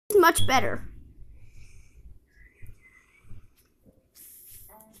Much better.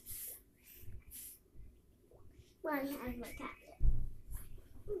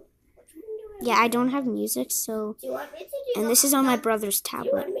 Yeah, I don't have music, so. Do you want me to do And this is on my brother's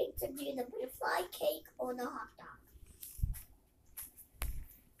tablet. Do you want me to do the butterfly cake or the hot dog?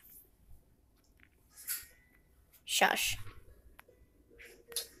 Shush.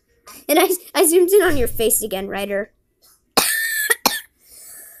 And I zoomed in on your face again, Ryder.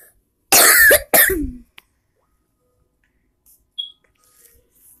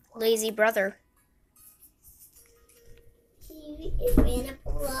 Lazy brother. He is ran up a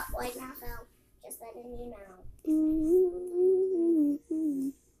lot right now, so just letting you know.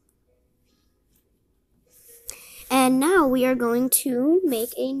 And now we are going to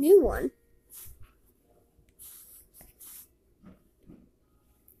make a new one.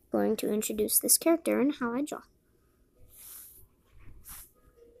 Going to introduce this character and how I draw.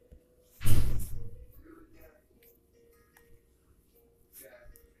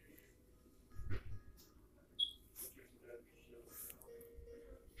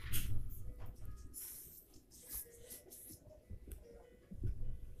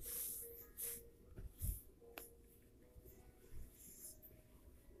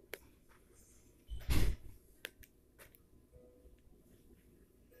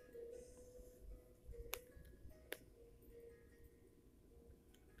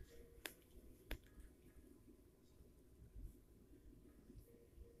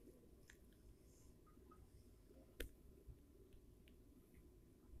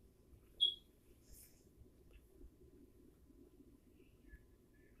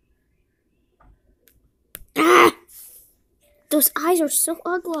 Ah! Those eyes are so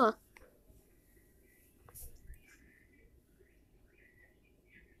ugly.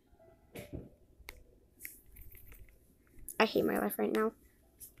 I hate my life right now.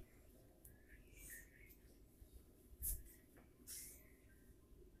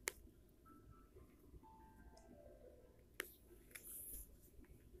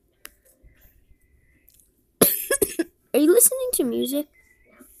 Are you listening to music?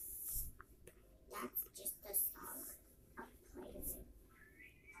 That's just the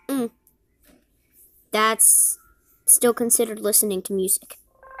song. That's still considered listening to music.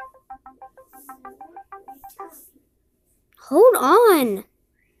 Hold on.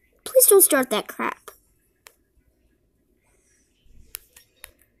 Please don't start that crap.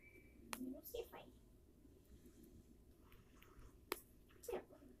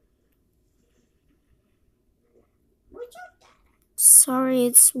 Sorry,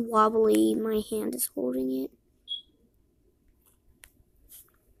 it's wobbly. My hand is holding it.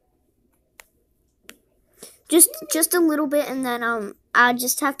 Just a little bit, and then I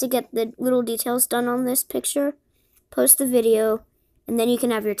just have to get the little details done on this picture, post the video, and then you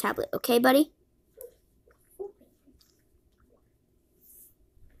can have your tablet. Okay, buddy?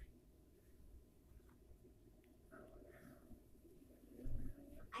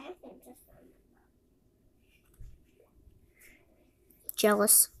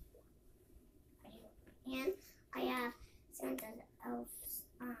 Jealous. And I have Santa's elf's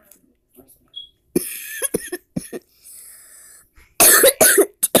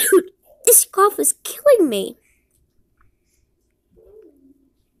Dude, this cough is killing me.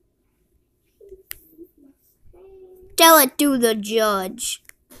 Tell it to the judge.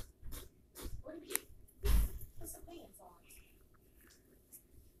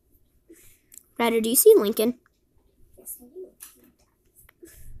 Ryder, do you see Lincoln? Yes, I do.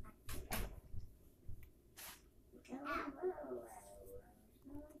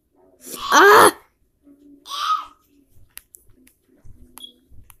 Ah!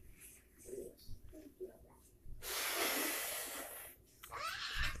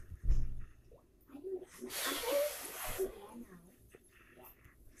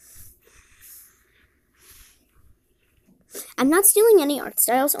 I'm not stealing any art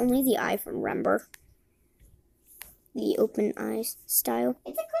styles, only the eye from Rember. The open eyes style.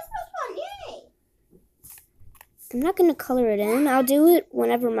 It's a Christmas one, yay! I'm not going to color it in. I'll do it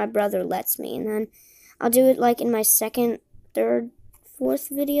whenever my brother lets me. And then I'll do it like in my second, third, fourth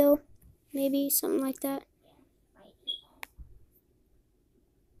video. Maybe something like that.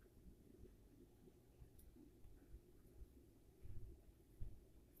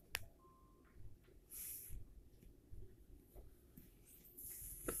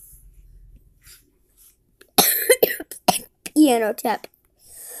 Piano tap.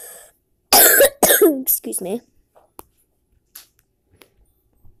 Excuse me.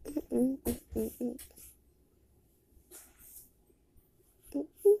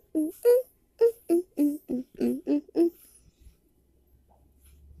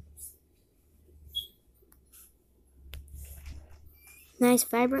 Nice,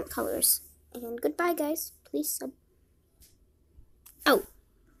 vibrant colors. And goodbye, guys. Please sub. Oh.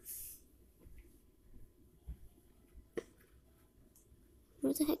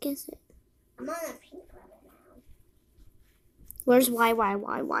 Where the heck is it? I'm on a pink level now. Where's why?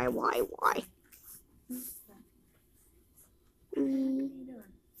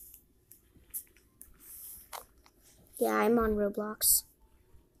 Yeah, I'm on Roblox.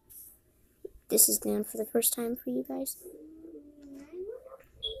 This is down for the first time for you guys.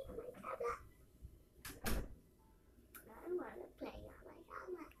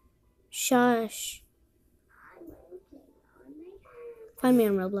 Shush. Find me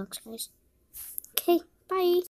on Roblox, guys. Okay, bye.